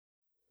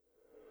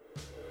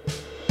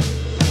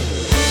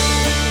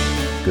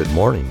Good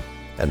morning,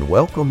 and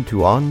welcome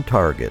to On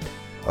Target,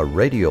 a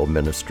radio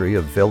ministry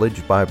of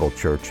Village Bible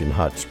Church in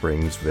Hot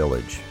Springs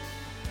Village.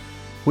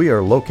 We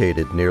are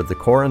located near the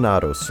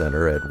Coronado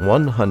Center at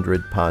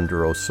 100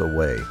 Ponderosa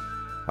Way.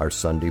 Our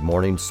Sunday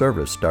morning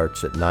service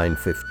starts at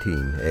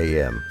 9:15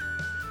 a.m.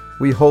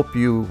 We hope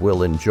you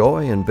will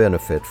enjoy and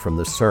benefit from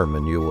the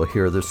sermon you will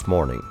hear this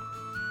morning.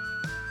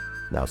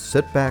 Now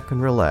sit back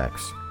and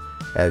relax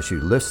as you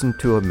listen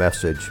to a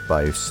message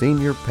by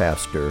Senior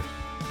Pastor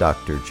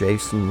Dr.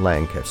 Jason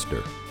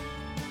Lancaster.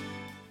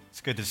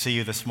 It's good to see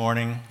you this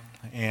morning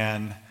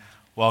and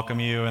welcome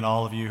you and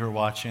all of you who are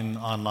watching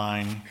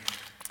online.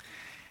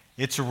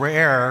 It's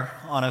rare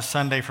on a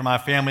Sunday for my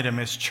family to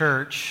miss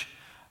church,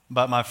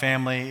 but my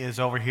family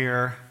is over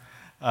here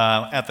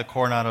at the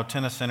Coronado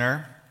Tennis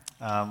Center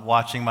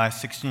watching my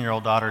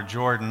 16-year-old daughter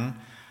Jordan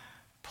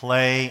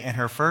play in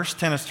her first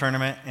tennis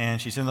tournament, and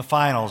she's in the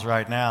finals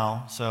right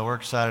now, so we're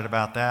excited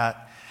about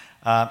that.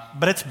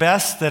 But it's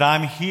best that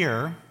I'm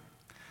here,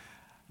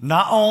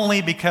 not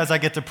only because I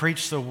get to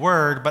preach the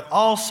word, but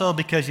also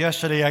because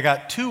yesterday I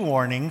got 2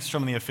 warnings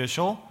from the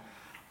official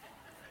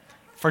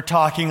for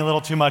talking a little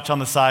too much on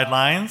the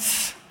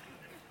sidelines.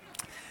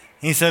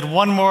 He said,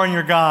 1 more and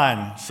you're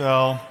gone.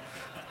 So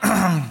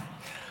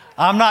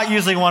I'm not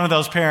usually one of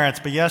those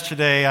parents, but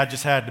yesterday I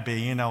just had to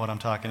be. You know what I'm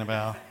talking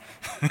about.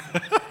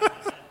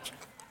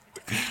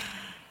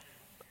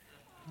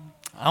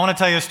 I want to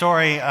tell you a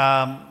story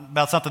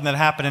about something that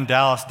happened in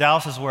Dallas.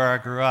 Dallas is where I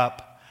grew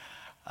up.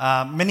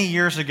 Many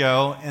years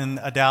ago in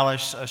a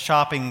Dallas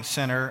shopping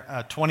center,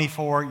 a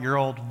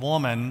 24-year-old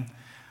woman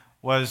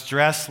was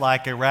dressed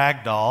like a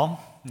rag doll,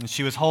 and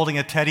she was holding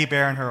a teddy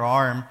bear in her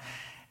arm,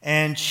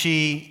 and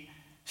she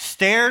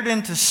stared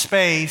into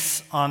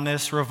space on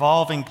this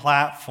revolving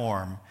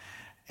platform,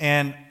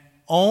 and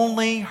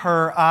only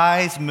her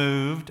eyes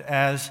moved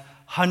as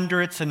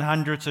hundreds and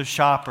hundreds of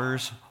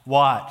shoppers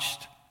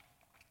watched.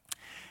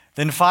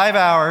 Then 5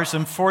 hours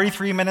and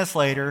 43 minutes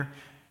later,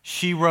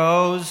 she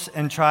rose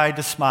and tried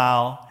to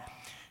smile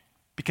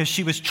because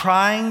she was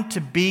trying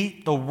to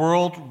beat the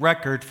world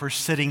record for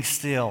sitting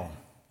still.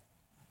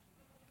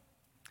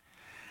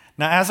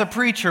 Now, as a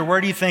preacher,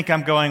 where do you think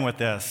I'm going with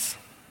this?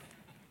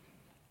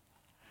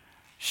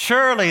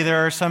 Surely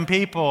there are some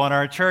people in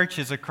our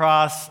churches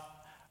across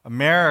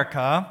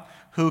America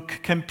who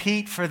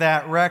compete for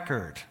that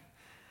record.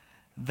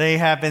 They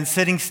have been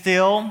sitting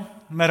still,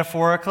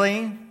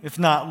 metaphorically, if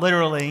not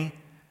literally,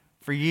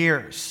 for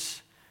years.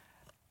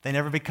 They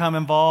never become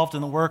involved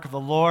in the work of the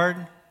Lord.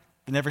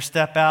 They never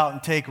step out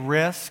and take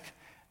risk.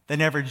 They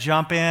never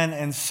jump in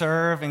and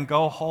serve and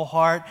go whole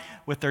heart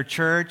with their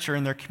church or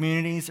in their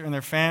communities or in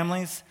their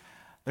families.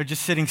 They're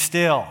just sitting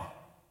still.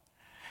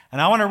 And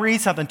I want to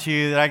read something to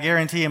you that I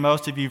guarantee you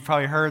most of you have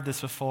probably heard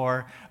this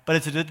before, but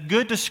it's a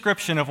good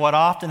description of what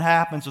often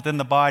happens within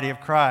the body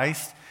of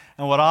Christ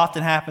and what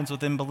often happens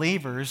within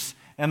believers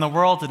in the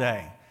world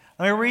today.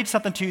 Let me read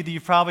something to you that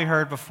you've probably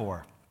heard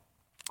before.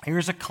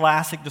 Here's a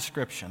classic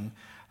description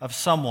of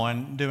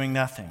someone doing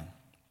nothing.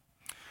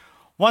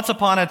 Once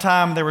upon a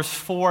time, there was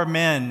 4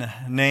 men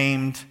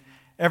named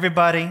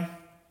everybody,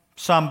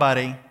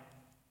 somebody,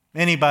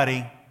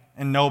 anybody,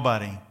 and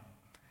nobody.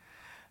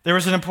 There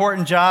was an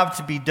important job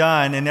to be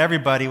done, and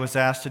everybody was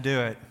asked to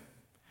do it.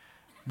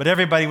 But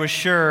everybody was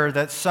sure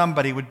that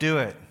somebody would do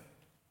it.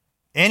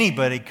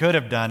 Anybody could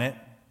have done it,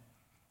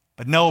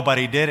 but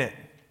nobody did it.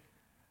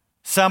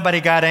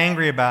 Somebody got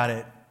angry about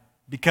it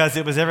because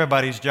it was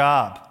everybody's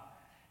job.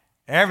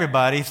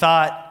 Everybody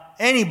thought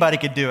anybody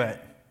could do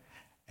it,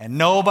 and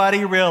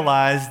nobody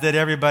realized that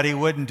everybody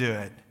wouldn't do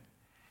it.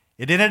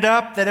 It ended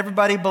up that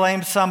everybody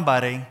blamed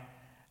somebody,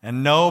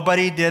 and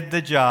nobody did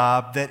the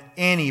job that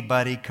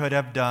anybody could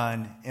have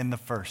done in the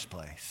first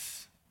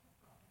place.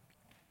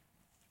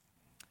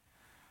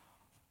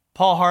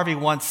 Paul Harvey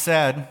once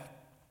said,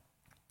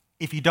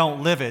 "If you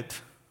don't live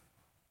it,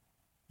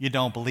 you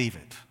don't believe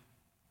it."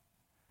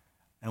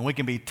 And we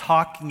can be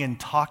talking and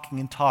talking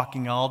and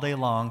talking all day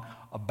long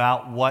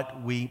about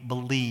what we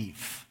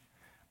believe.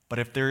 But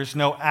if there is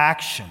no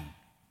action,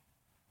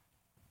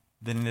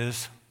 then it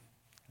is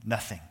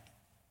nothing.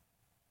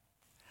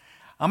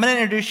 I'm going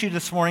to introduce you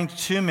this morning to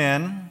 2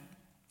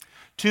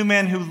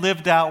 men who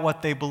lived out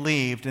what they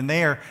believed, and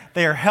they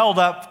are held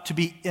up to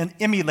be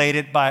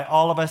emulated by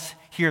all of us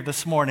here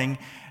this morning.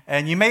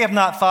 And you may have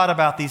not thought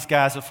about these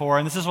guys before,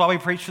 and this is why we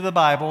preach through the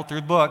Bible,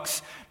 through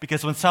books,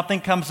 because when something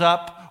comes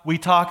up, we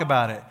talk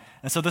about it.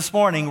 And so this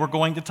morning, we're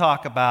going to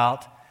talk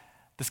about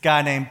this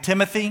guy named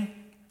Timothy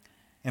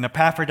and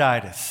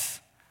Epaphroditus.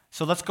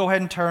 So let's go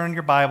ahead and turn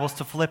your Bibles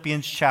to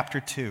Philippians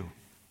chapter 2.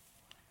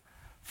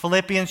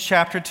 Philippians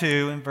chapter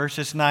 2 and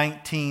verses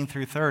 19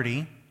 through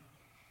 30.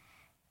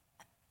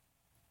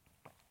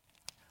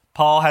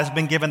 Paul has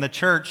been given the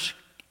church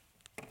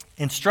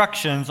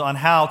instructions on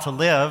how to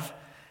live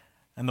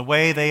and the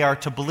way they are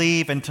to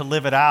believe and to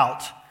live it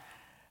out.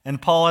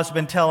 And Paul has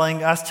been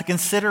telling us to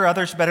consider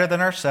others better than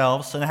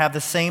ourselves and to have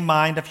the same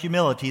mind of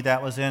humility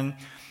that was in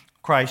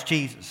Christ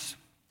Jesus.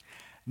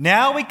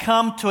 Now we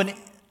come to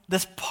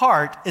this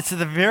part, it's at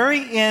the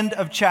very end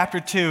of chapter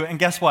 2, and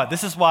guess what?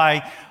 This is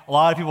why a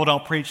lot of people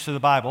don't preach through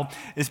the Bible,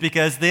 is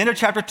because the end of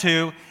chapter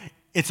 2,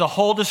 it's a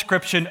whole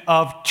description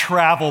of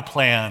travel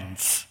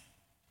plans.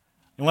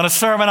 You want a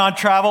sermon on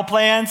travel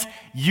plans?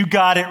 You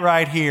got it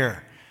right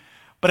here.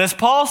 But as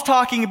Paul's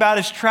talking about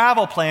his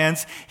travel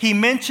plans, he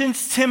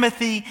mentions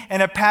Timothy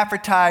and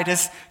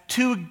Epaphroditus,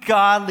 two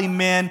godly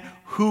men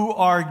who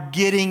are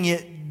getting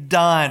it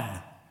done.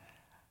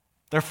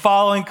 They're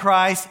following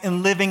Christ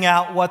and living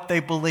out what they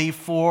believe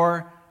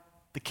for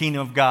the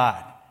kingdom of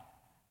God.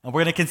 And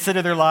we're going to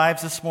consider their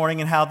lives this morning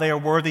and how they are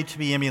worthy to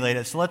be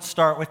emulated. So let's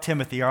start with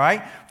Timothy, all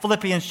right?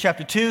 Philippians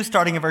chapter 2,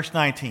 starting in verse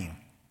 19.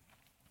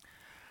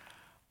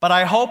 But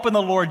I hope in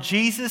the Lord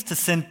Jesus to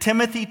send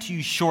Timothy to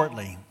you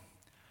shortly,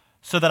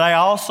 so that I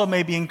also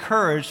may be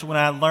encouraged when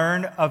I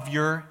learn of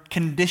your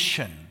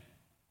condition.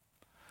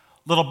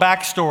 Little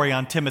backstory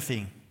on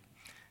Timothy.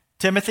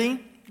 Timothy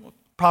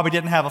probably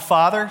didn't have a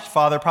father. His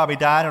father probably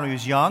died when he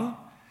was young.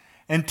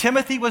 And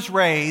Timothy was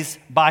raised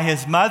by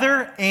his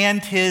mother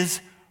and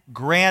his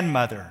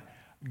grandmother,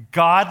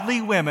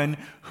 godly women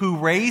who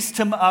raised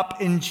him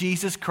up in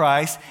Jesus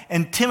Christ,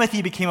 and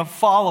Timothy became a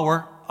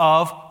follower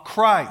of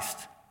Christ.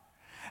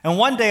 And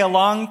one day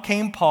along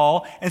came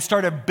Paul and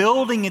started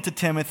building into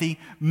Timothy,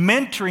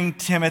 mentoring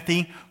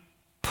Timothy,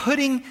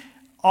 putting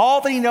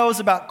all that he knows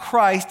about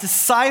Christ,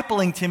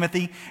 discipling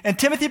Timothy, and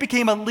Timothy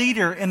became a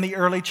leader in the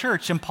early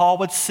church, and Paul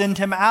would send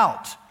him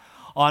out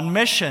on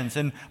missions,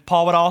 and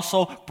Paul would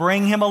also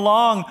bring him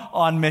along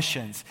on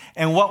missions.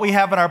 And what we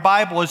have in our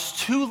Bible is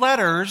 2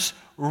 letters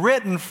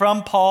written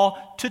from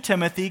Paul to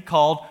Timothy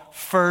called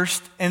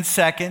 1st and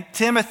 2nd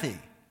Timothy.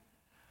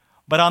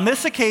 But on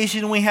this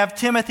occasion, we have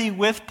Timothy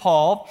with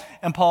Paul,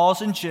 and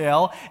Paul's in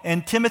jail,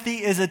 and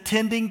Timothy is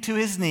attending to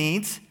his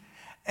needs.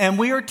 And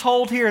we are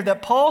told here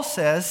that Paul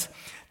says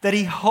that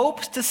he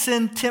hopes to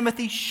send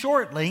Timothy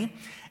shortly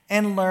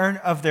and learn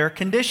of their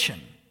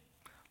condition.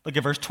 Look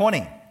at verse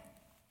 20.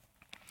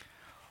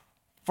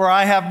 For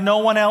I have no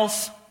one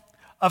else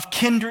of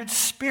kindred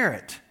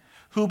spirit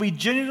who will be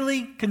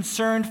genuinely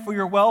concerned for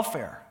your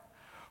welfare,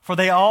 for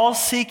they all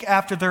seek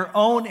after their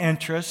own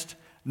interest,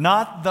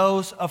 not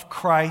those of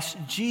Christ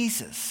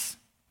Jesus.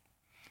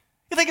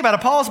 You think about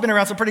it, Paul's been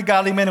around some pretty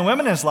godly men and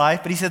women in his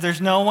life, but he said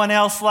there's no one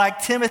else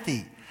like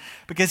Timothy,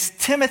 because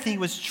Timothy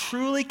was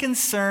truly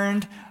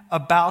concerned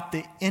about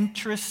the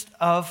interest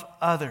of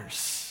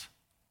others.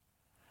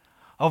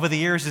 Over the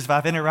years, as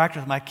I've interacted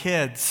with my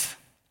kids,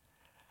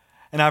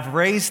 and I've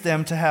raised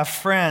them to have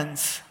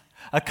friends,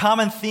 a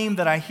common theme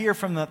that I hear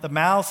from the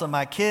mouths of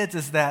my kids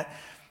is that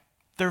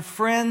their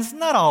friends,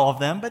 not all of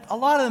them, but a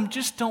lot of them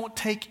just don't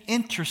take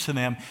interest in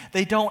them.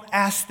 They don't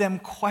ask them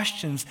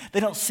questions. They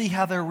don't see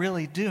how they're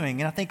really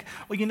doing. And I think,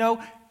 well, you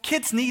know,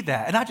 kids need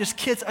that. And not just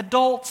kids,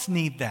 adults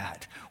need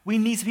that. We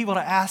need people to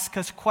ask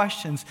us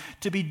questions,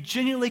 to be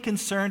genuinely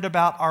concerned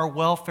about our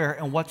welfare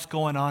and what's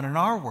going on in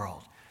our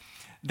world.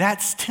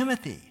 That's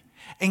Timothy.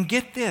 And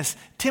get this,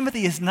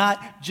 Timothy is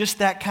not just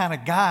that kind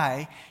of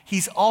guy.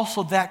 He's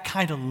also that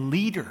kind of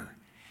leader.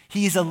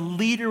 He's a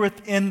leader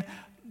within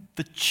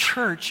the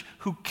church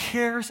who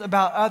cares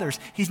about others.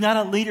 He's not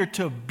a leader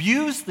to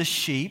abuse the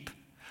sheep,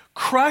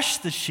 crush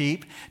the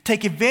sheep,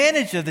 take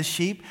advantage of the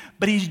sheep,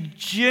 but he's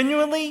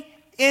genuinely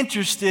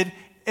interested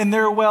in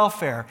their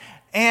welfare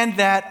and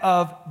that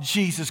of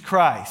Jesus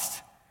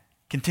Christ.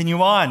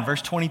 Continue on,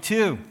 verse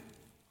 22.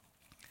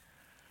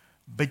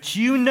 But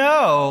you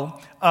know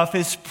of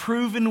his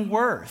proven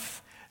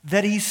worth,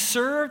 that he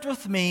served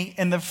with me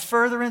in the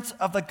furtherance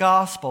of the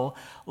gospel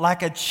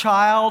like a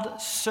child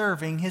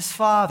serving his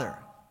father.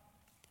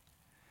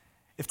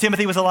 If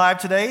Timothy was alive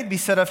today, it'd be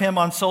said of him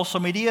on social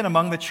media and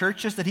among the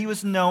churches that he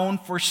was known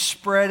for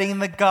spreading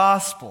the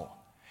gospel.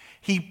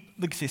 He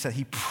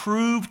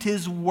proved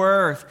his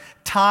worth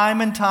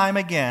time and time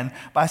again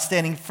by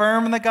standing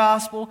firm in the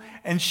gospel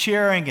and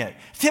sharing it.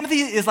 Timothy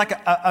is like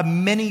a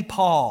mini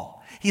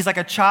Paul. He's like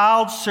a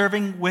child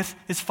serving with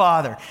his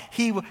father.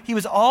 He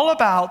was all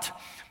about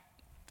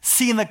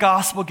seeing the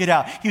gospel get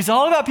out. He was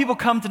all about people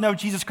come to know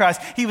Jesus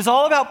Christ. He was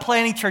all about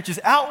planting churches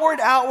outward,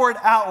 outward,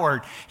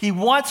 outward. He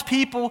wants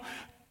people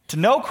to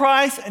know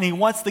Christ, and he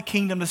wants the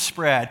kingdom to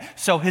spread.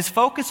 So his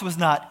focus was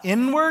not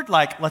inward,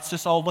 like let's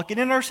just all look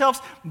in ourselves,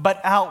 but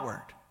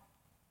outward.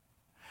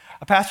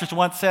 A pastor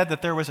once said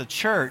that there was a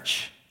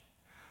church,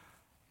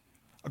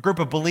 a group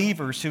of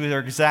believers who were their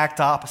exact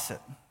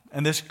opposite.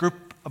 And this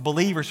group of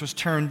believers was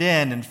turned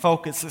in and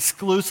focused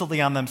exclusively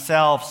on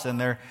themselves and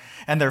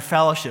their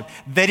fellowship.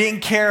 They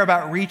didn't care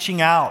about reaching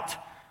out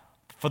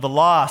for the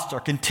lost or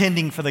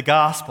contending for the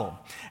gospel.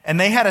 And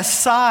they had a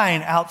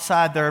sign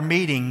outside their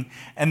meeting,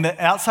 and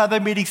outside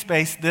their meeting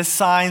space, this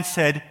sign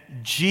said,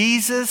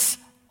 Jesus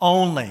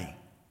only.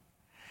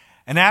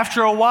 And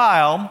after a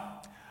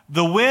while,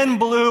 the wind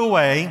blew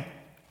away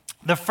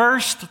the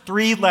first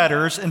 3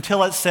 letters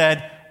until it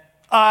said,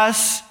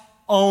 us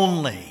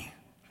only.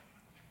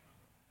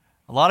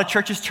 A lot of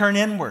churches turn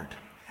inward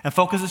and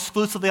focus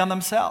exclusively on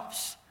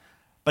themselves.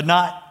 but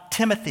not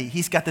Timothy.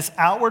 He's got this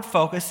outward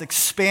focus,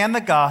 expand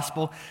the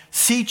gospel,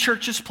 see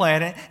churches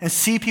planted, and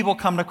see people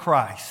come to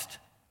Christ.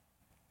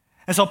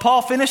 And so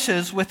Paul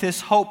finishes with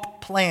his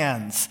hope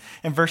plans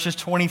in verses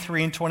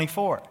 23 and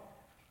 24.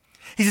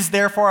 He says,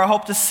 therefore, I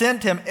hope to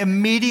send him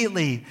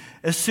immediately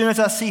as soon as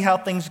I see how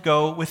things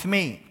go with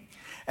me.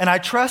 And I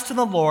trust in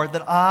the Lord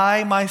that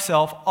I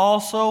myself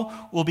also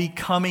will be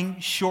coming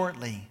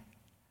shortly.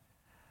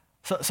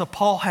 So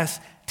Paul has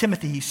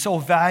Timothy. He's so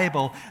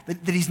valuable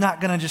that he's not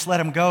going to just let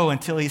him go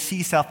until he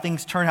sees how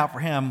things turn out for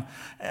him,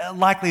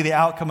 likely the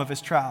outcome of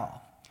his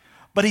trial.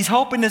 But he's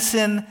hoping to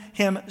send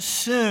him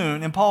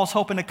soon, and Paul's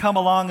hoping to come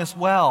along as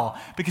well,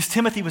 because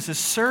Timothy was his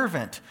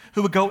servant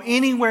who would go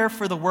anywhere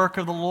for the work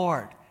of the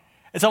Lord.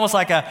 It's almost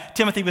like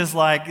Timothy was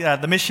like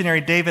the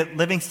missionary David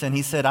Livingstone.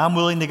 He said, I'm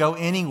willing to go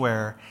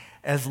anywhere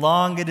as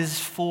long as it is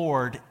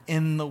forward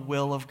in the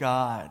will of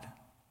God.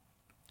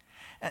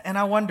 And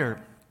I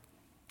wonder,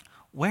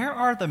 where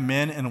are the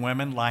men and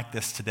women like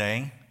this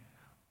today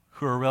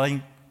who are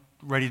really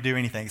ready to do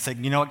anything? Say,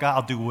 you know what, God,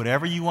 I'll do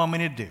whatever you want me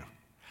to do.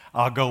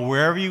 I'll go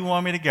wherever you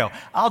want me to go.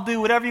 I'll do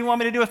whatever you want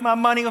me to do with my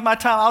money, with my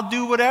time. I'll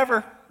do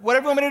whatever you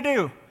want me to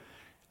do.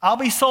 I'll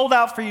be sold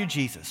out for you,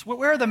 Jesus.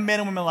 Where are the men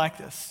and women like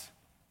this?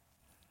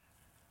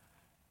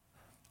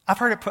 I've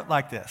heard it put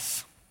like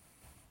this.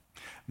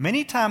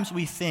 Many times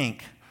we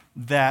think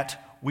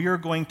that we are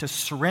going to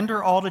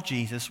surrender all to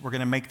Jesus. We're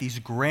going to make these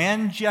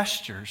grand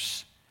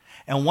gestures.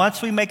 And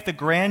once we make the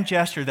grand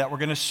gesture that we're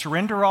going to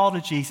surrender all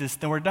to Jesus,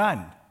 then we're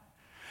done.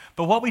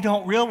 But what we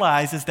don't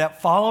realize is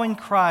that following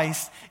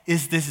Christ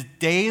is this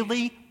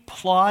daily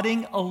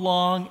plodding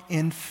along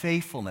in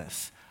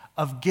faithfulness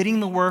of getting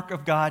the work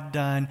of God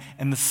done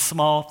and the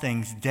small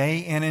things day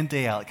in and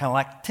day out, kind of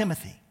like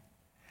Timothy.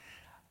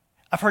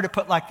 I've heard it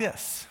put like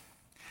this.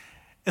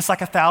 It's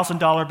like a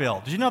 $1,000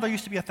 bill. Did you know there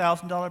used to be a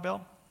 $1,000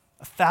 bill?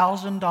 A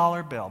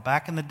 $1,000 bill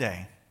back in the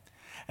day.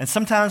 And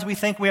sometimes we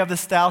think we have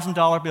this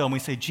 $1,000 bill and we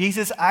say,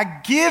 Jesus,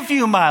 I give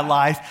you my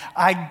life.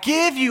 I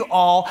give you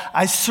all.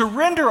 I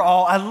surrender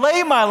all. I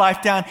lay my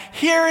life down.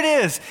 Here it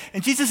is.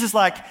 And Jesus is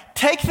like,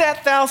 take that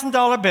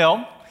 $1,000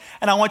 bill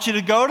and I want you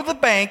to go to the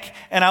bank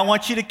and I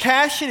want you to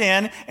cash it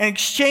in and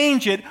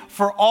exchange it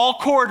for all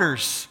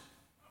quarters.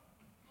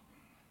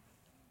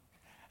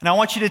 And I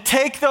want you to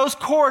take those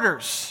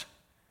quarters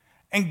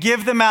and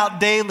give them out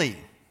daily.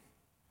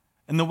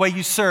 And the way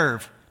you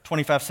serve,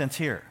 25 cents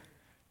here,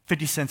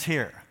 50 cents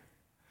here.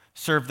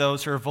 Serve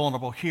those who are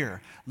vulnerable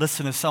here.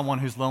 Listen to someone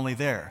who's lonely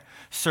there.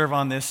 Serve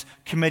on this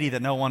committee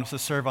that no one wants to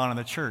serve on in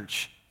the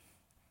church.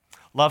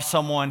 Love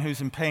someone who's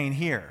in pain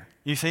here.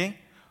 You see?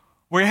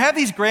 We have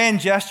these grand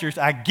gestures.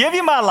 I give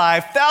you my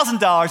life,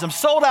 $1,000. I'm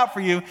sold out for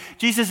you.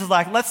 Jesus is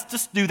like, let's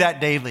just do that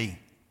daily.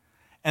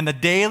 And the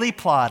daily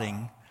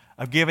plotting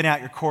of giving out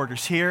your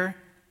quarters here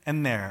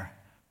and there.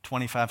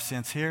 25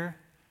 cents here,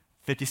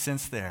 50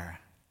 cents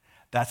there.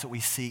 That's what we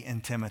see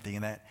in Timothy,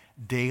 in that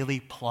daily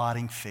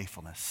plodding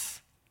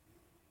faithfulness.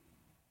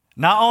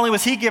 Not only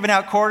was he giving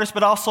out quarters,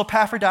 but also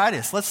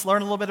Epaphroditus. Let's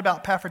learn a little bit about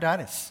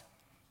Epaphroditus.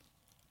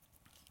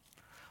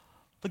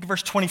 Look at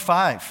verse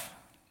 25.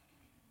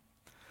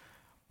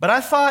 But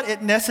I thought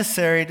it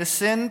necessary to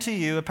send to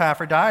you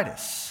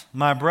Epaphroditus,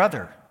 my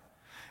brother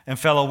and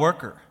fellow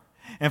worker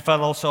and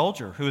fellow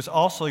soldier, who is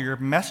also your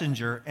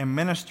messenger and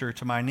minister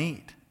to my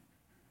need.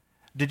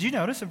 Did you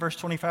notice in verse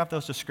 25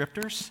 those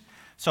descriptors?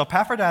 So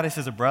Epaphroditus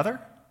is a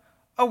brother,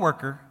 a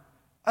worker,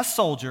 a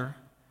soldier,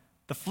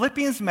 the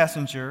Philippians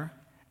messenger,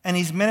 and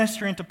he's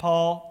ministering to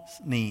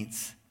Paul's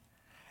needs.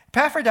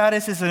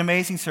 Epaphroditus is an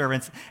amazing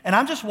servant, and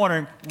I'm just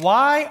wondering,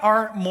 why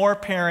aren't more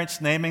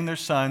parents naming their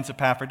sons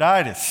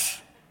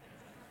Epaphroditus?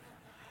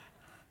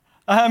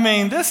 I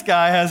mean, this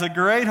guy has a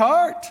great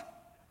heart.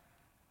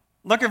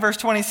 Look at verse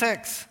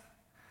 26.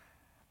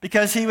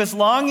 Because he was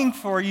longing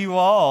for you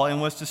all and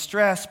was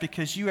distressed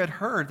because you had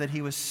heard that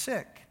he was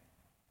sick.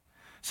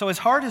 So his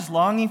heart is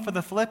longing for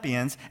the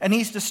Philippians, and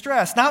he's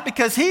distressed, not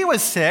because he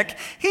was sick.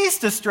 He's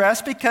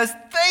distressed because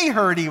they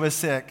heard he was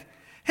sick.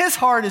 His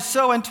heart is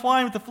so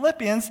entwined with the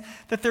Philippians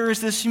that there is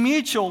this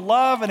mutual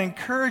love and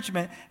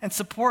encouragement and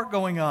support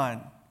going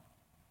on.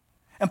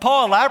 And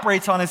Paul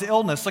elaborates on his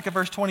illness. Look at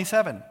verse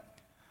 27.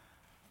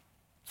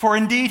 For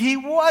indeed he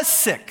was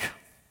sick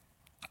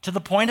to the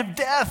point of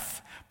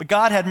death. But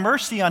God had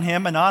mercy on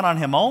him, and not on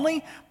him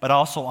only, but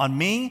also on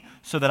me,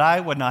 so that I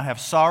would not have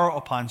sorrow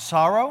upon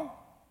sorrow.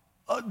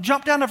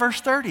 Jump down to verse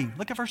 30.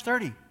 Look at verse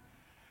 30.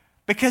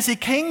 Because he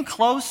came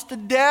close to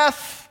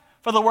death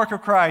for the work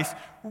of Christ,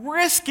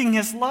 risking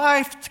his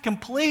life to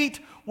complete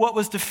what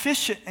was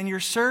deficient in your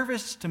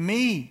service to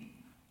me.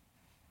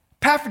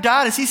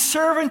 Epaphroditus, he's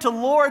serving the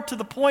Lord to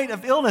the point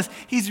of illness.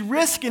 He's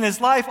risking his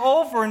life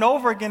over and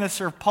over again to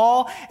serve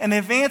Paul and the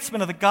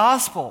advancement of the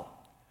gospel.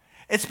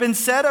 It's been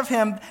said of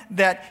him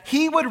that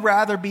he would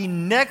rather be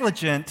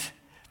negligent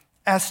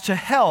as to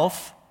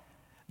health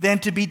than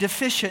to be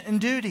deficient in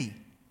duty.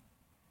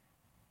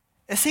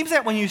 It seems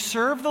that when you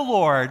serve the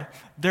Lord,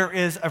 there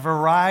is a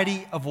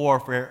variety of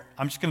warfare.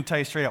 I'm just going to tell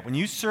you straight up. When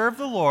you serve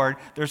the Lord,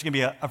 there's going to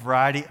be a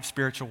variety of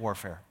spiritual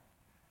warfare.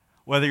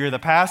 Whether you're the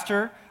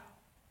pastor,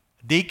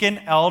 deacon,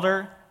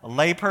 elder, a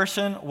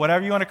layperson,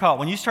 whatever you want to call it.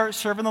 When you start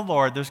serving the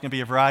Lord, there's going to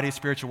be a variety of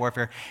spiritual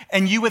warfare.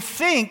 And you would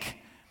think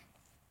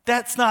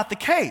that's not the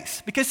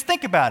case. Because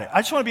think about it.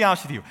 I just want to be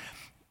honest with you.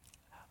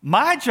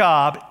 My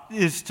job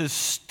is to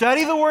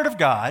study the Word of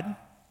God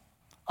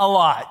a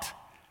lot,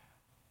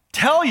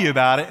 tell you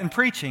about it in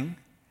preaching,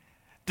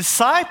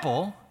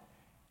 disciple,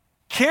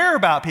 care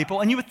about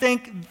people, and you would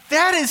think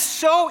that is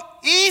so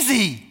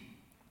easy.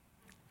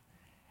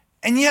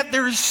 And yet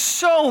there's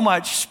so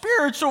much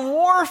spiritual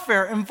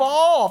warfare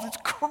involved. It's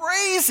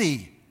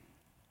crazy.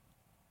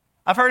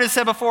 I've heard it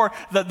said before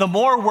that the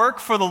more work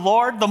for the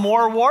Lord, the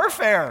more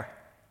warfare.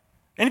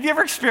 And have you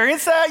ever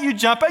experienced that? You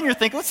jump in, you're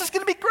thinking, this is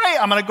going to be great.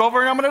 I'm going to go over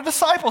and I'm going to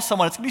disciple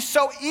someone. It's going to be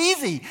so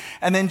easy.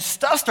 And then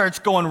stuff starts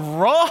going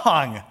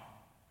wrong.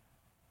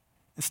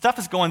 And stuff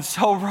is going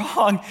so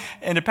wrong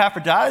in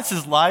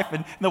Epaphroditus' life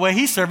and the way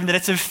he's serving that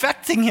it's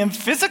affecting him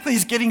physically.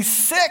 He's getting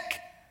sick.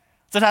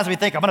 Sometimes we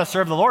think, I'm going to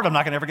serve the Lord, I'm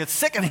not going to ever get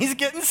sick, and he's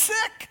getting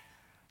sick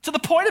to the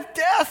point of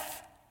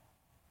death.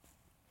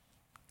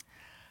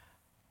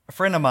 A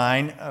friend of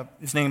mine,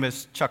 his name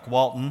is Chuck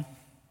Walton.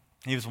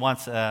 He was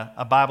once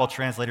a Bible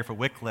translator for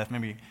Wycliffe.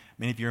 Maybe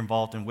many of you are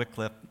involved in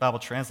Wycliffe, Bible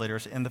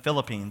translators in the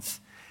Philippines.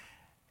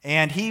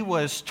 And he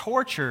was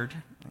tortured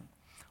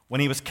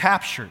when he was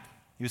captured.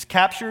 He was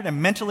captured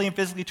and mentally and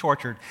physically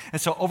tortured.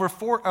 And so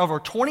over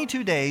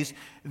 22 days,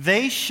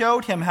 they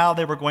showed him how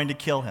they were going to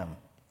kill him.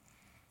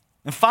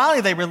 And finally,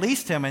 they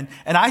released him, and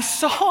I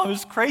saw him. It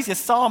was crazy. I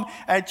saw him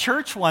at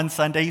church one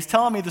Sunday. He's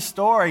telling me the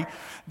story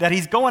that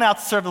he's going out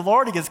to serve the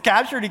Lord. He gets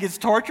captured. He gets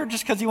tortured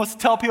just because he wants to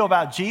tell people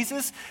about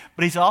Jesus.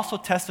 But he's also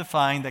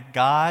testifying that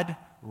God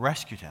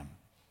rescued him.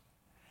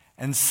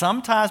 And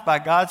sometimes by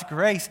God's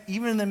grace,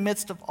 even in the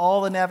midst of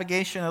all the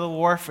navigation of the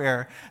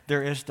warfare,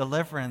 there is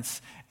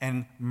deliverance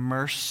and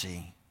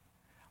mercy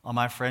on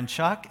my friend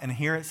Chuck. And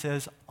here it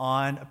says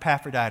on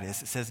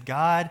Epaphroditus, it says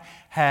God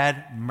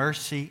had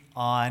mercy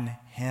on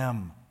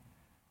him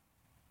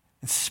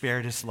and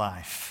spared his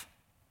life.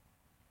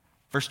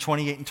 Verse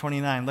 28 and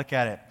 29, look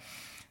at it. It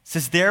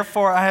says,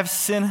 therefore I have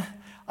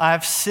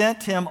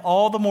sent him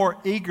all the more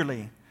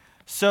eagerly,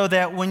 so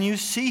that when you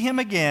see him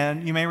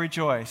again, you may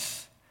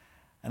rejoice,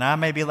 and I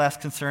may be less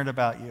concerned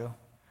about you.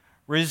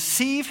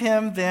 Receive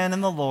him then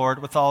in the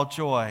Lord with all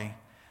joy,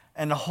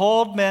 and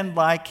hold men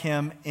like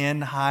him in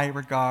high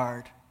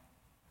regard.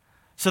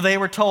 So they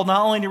were told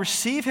not only to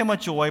receive him with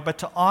joy, but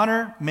to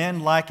honor men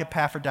like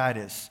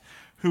Epaphroditus,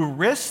 who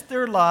risked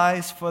their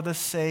lives for the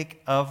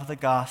sake of the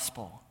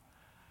gospel.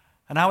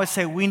 And I would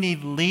say we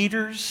need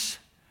leaders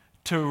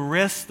to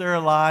risk their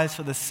lives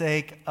for the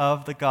sake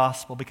of the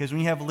gospel, because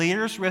when you have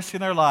leaders risking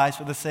their lives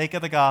for the sake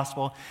of the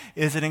gospel,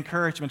 it is an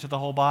encouragement to the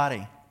whole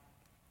body.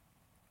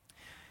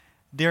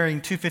 During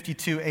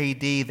 252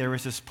 AD, there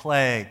was this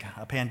plague,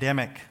 a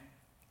pandemic,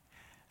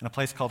 in a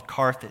place called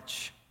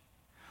Carthage,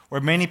 where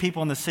many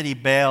people in the city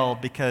bailed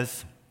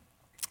because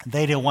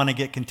they didn't want to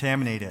get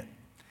contaminated.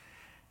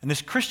 And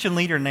this Christian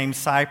leader named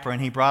Cyprian,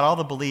 he brought all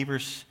the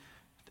believers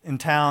in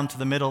town to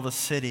the middle of the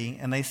city,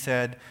 and they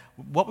said,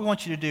 what we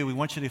want you to do, we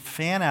want you to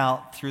fan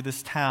out through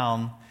this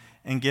town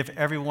and give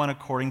everyone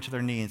according to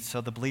their needs.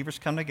 So the believers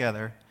come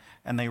together,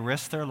 and they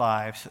risk their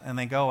lives, and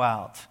they go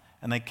out,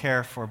 and they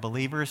care for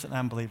believers and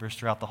unbelievers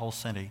throughout the whole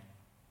city.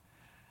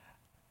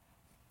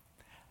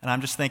 And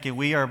I'm just thinking,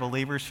 we are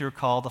believers who are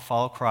called to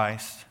follow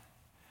Christ,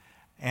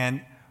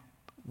 and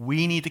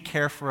we need to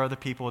care for other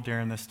people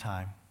during this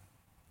time.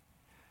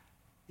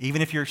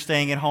 Even if you're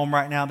staying at home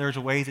right now, there's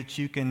ways that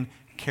you can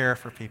care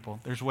for people.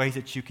 There's ways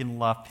that you can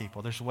love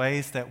people. There's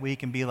ways that we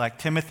can be like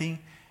Timothy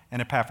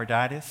and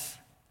Epaphroditus.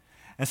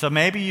 And so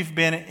maybe you've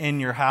been in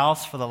your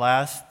house for the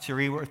last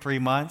 2 or 3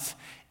 months.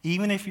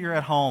 Even if you're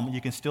at home, you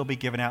can still be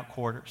giving out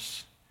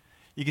quarters.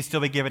 You can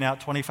still be giving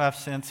out 25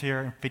 cents here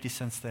and 50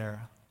 cents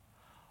there.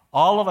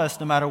 All of us,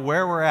 no matter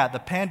where we're at, the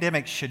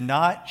pandemic should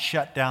not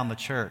shut down the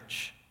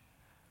church.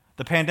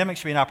 The pandemic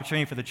should be an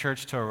opportunity for the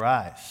church to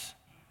arise,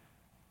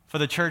 for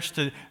the church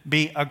to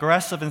be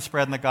aggressive in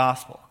spreading the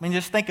gospel. I mean,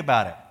 just think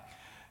about it.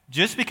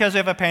 Just because we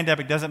have a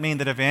pandemic doesn't mean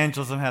that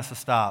evangelism has to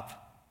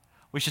stop.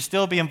 We should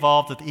still be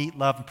involved with eat,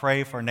 love, and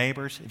pray for our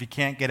neighbors. If you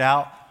can't get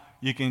out,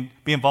 you can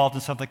be involved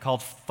in something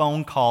called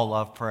phone call,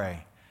 love,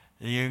 pray.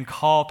 You can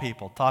call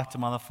people, talk to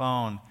them on the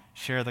phone,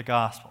 share the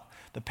gospel.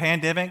 The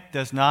pandemic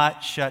does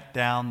not shut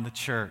down the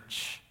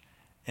church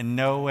in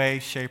no way,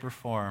 shape, or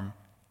form.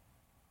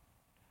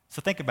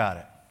 So think about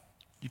it.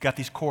 You've got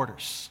these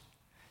quarters.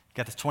 You've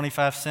got this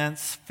 25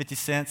 cents, 50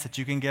 cents that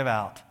you can give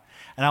out.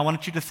 And I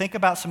want you to think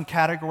about some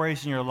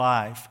categories in your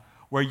life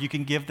where you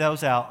can give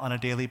those out on a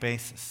daily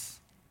basis.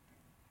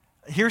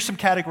 Here's some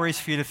categories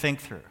for you to think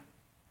through.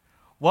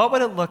 What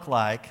would it look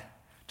like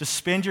to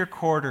spend your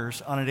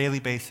quarters on a daily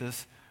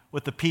basis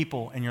with the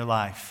people in your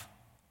life?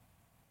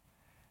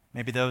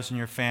 Maybe those in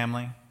your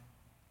family,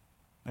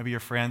 maybe your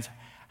friends.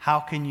 How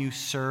can you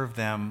serve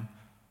them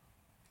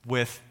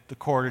with the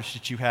quarters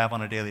that you have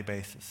on a daily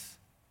basis?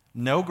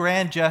 No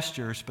grand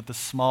gestures, but the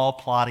small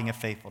plotting of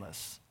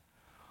faithfulness.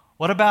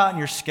 What about in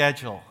your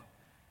schedule?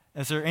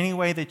 Is there any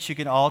way that you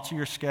can alter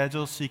your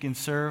schedule so you can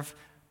serve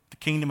the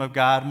kingdom of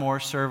God more,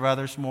 serve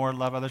others more,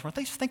 love others more.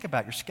 Just think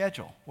about your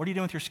schedule. What are you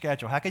doing with your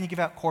schedule? How can you give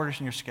out quarters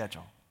in your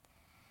schedule?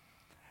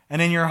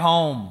 And in your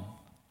home,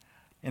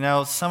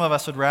 some of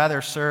us would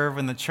rather serve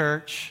in the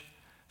church.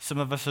 Some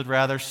of us would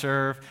rather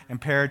serve in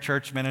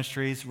parachurch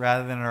ministries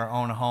rather than in our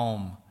own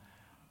home.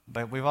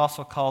 But we've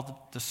also called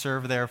to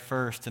serve there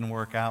first and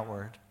work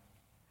outward.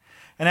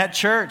 And at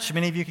church,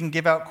 many of you can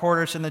give out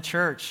quarters in the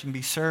church. You can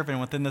be serving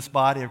within this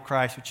body of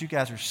Christ, which you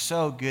guys are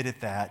so good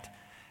at that,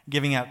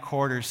 giving out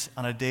quarters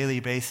on a daily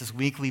basis,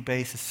 weekly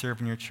basis,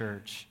 serving your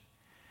church.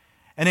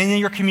 And in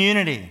your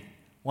community,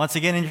 once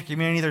again, in your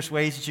community, there's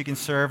ways that you can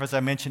serve. As I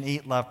mentioned,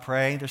 eat, love,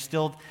 pray. There's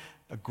still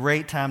a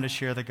great time to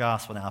share the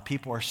gospel now.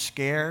 People are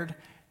scared.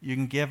 You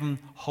can give them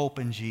hope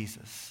in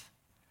Jesus.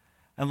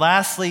 And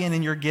lastly, and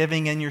in your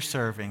giving and your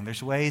serving,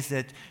 there's ways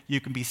that you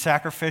can be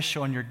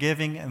sacrificial in your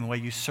giving and the way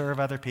you serve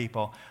other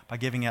people by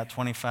giving out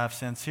 25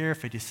 cents here,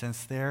 50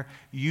 cents there,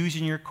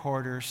 using your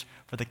quarters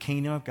for the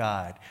kingdom of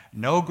God.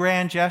 No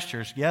grand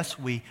gestures. Yes,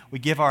 we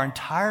give our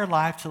entire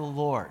life to the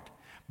Lord,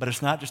 but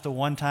it's not just a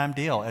one-time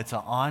deal. It's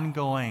an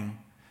ongoing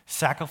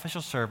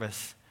sacrificial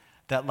service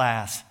that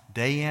lasts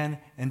day in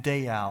and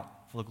day out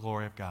for the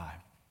glory of God.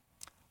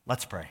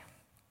 Let's pray.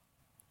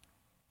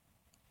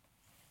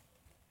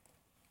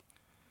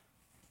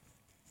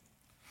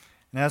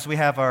 And as we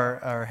have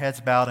our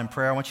heads bowed in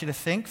prayer, I want you to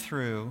think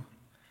through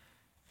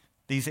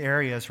these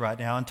areas right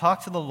now and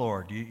talk to the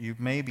Lord. You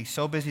may be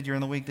so busy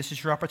during the week. This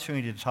is your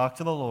opportunity to talk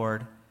to the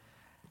Lord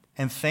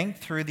and think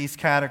through these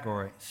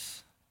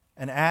categories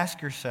and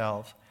ask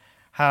yourself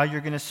how you're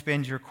going to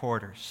spend your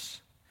quarters.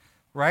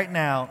 Right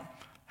now,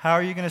 how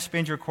are you going to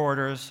spend your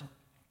quarters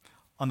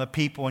on the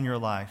people in your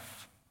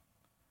life?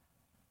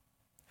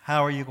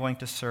 How are you going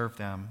to serve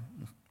them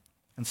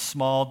in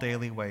small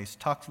daily ways?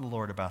 Talk to the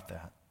Lord about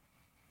that.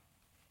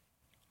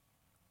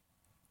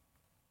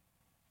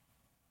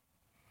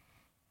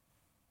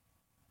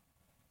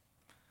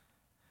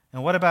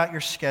 And what about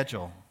your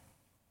schedule?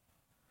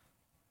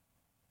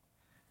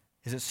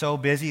 Is it so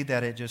busy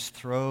that it just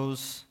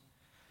throws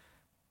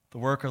the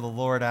work of the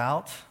Lord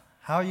out?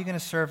 How are you going to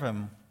serve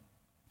Him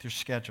with your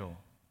schedule?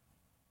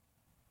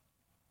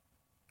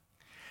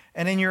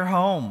 And in your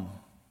home,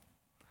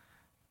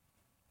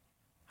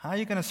 how are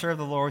you going to serve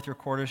the Lord with your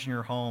quarters in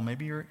your home?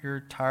 Maybe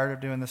you're tired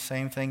of doing the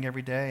same thing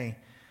every day,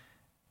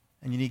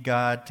 and you need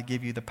God to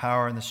give you the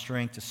power and the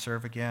strength to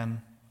serve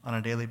again on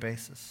a daily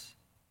basis.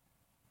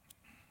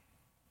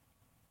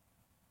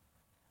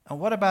 And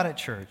what about at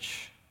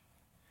church?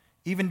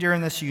 Even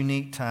during this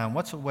unique time,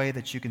 what's a way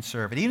that you can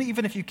serve? And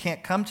even if you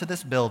can't come to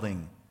this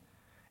building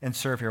and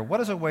serve here, what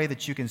is a way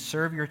that you can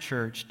serve your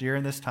church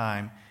during this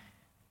time?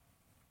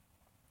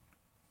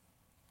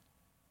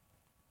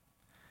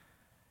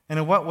 And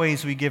in what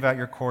ways we give out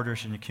your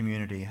quarters in your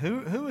community?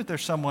 Who is there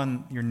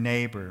someone, your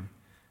neighbor,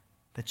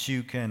 that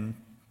you can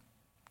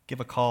give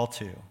a call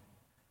to?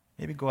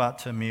 Maybe go out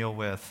to a meal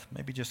with.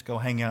 Maybe just go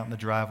hang out in the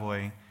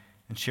driveway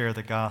and share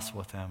the gospel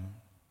with them.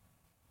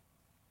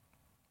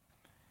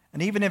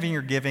 And even if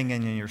you're giving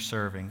and you're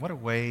serving, what are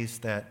ways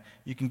that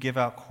you can give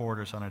out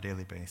quarters on a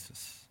daily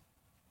basis?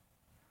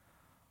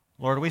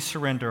 Lord, we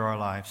surrender our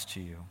lives to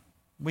you.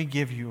 We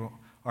give you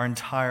our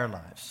entire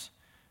lives.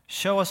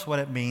 Show us what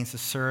it means to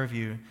serve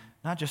you,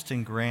 not just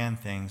in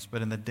grand things,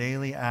 but in the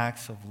daily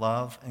acts of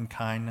love and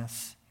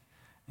kindness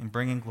and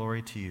bringing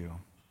glory to you.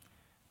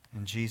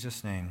 In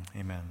Jesus' name,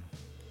 amen.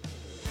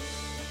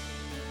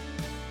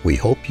 We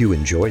hope you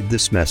enjoyed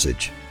this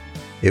message.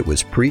 It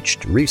was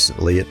preached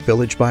recently at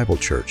Village Bible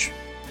Church.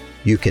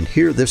 You can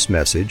hear this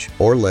message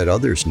or let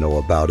others know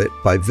about it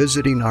by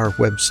visiting our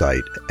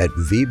website at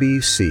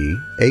vbchsv.org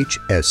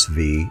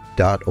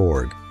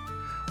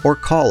or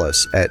call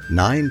us at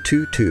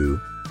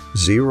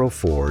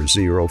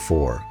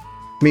 922-0404.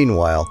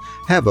 Meanwhile,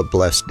 have a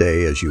blessed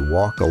day as you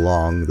walk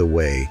along the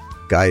way,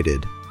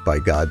 guided by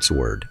God's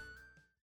Word.